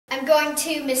I'm going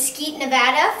to Mesquite,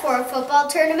 Nevada for a football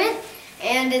tournament,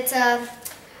 and it's a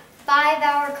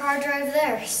 5-hour car drive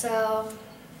there, so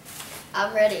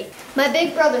I'm ready. My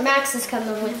big brother Max is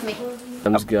coming with me.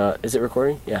 Sam's got, is it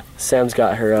recording? Yeah. Sam's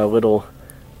got her little,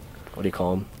 what do you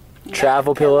call them?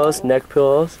 Travel pillows, neck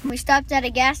pillows. We stopped at a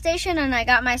gas station and I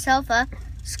got myself a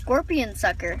scorpion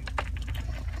sucker.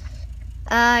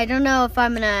 I don't know if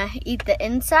I'm gonna eat the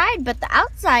inside, but the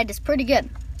outside is pretty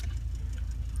good.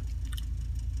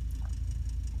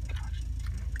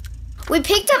 We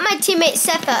picked up my teammate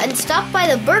Sefa and stopped by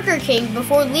the Burger King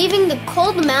before leaving the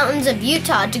cold mountains of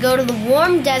Utah to go to the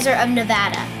warm desert of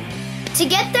Nevada. To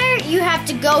get there, you have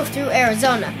to go through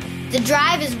Arizona. The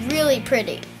drive is really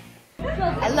pretty.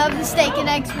 I love the steak and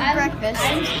eggs for breakfast.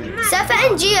 Sefa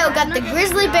and Gio got the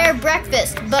grizzly bear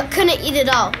breakfast, but couldn't eat it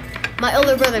all. My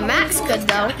older brother Max could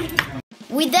though.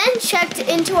 We then checked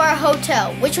into our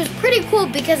hotel, which was pretty cool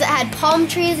because it had palm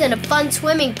trees and a fun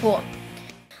swimming pool.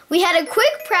 We had a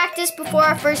quick practice before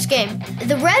our first game.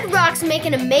 The Red Rocks make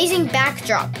an amazing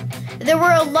backdrop. There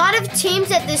were a lot of teams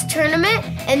at this tournament,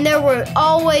 and there were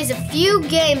always a few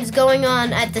games going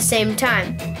on at the same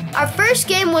time. Our first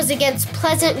game was against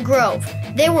Pleasant Grove.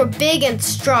 They were big and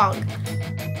strong.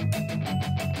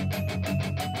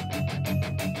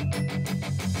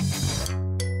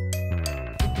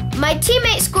 My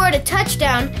teammate scored a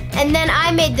touchdown, and then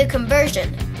I made the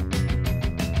conversion.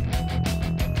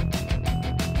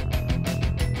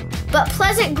 But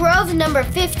Pleasant Grove's number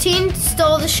 15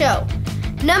 stole the show.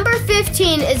 Number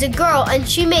 15 is a girl, and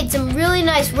she made some really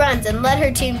nice runs and led her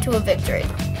team to a victory.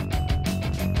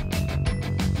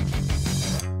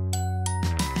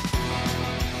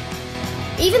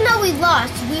 Even though we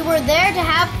lost, we were there to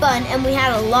have fun, and we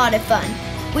had a lot of fun.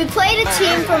 We played a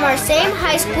team from our same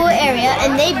high school area,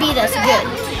 and they beat us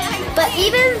good. But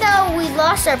even though we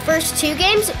lost our first 2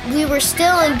 games, we were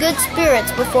still in good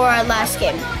spirits before our last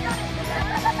game.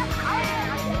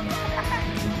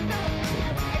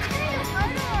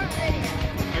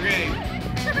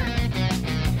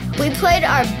 We played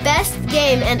our best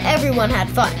game and everyone had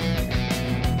fun.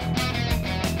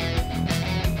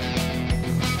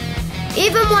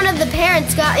 Even one of the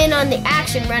parents got in on the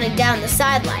action running down the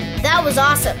sideline. That was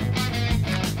awesome.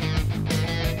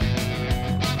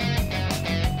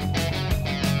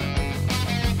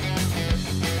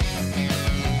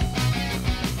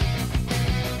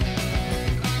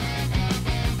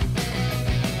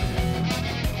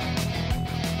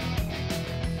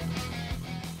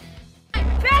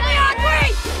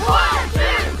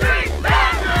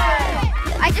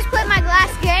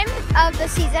 Of the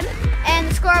season, and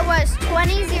the score was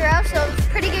 20-0, so it was a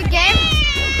pretty good game.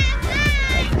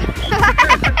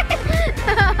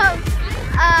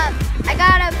 I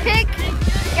got a pick,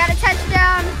 got a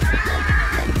touchdown,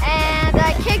 and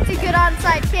I kicked a good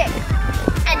onside kick.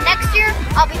 And next year,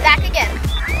 I'll be back again.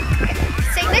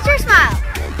 Signature smile.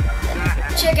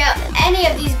 Check out any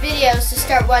of these videos to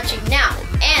start watching now,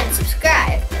 and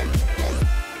subscribe.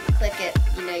 Click it,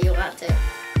 you know you want to.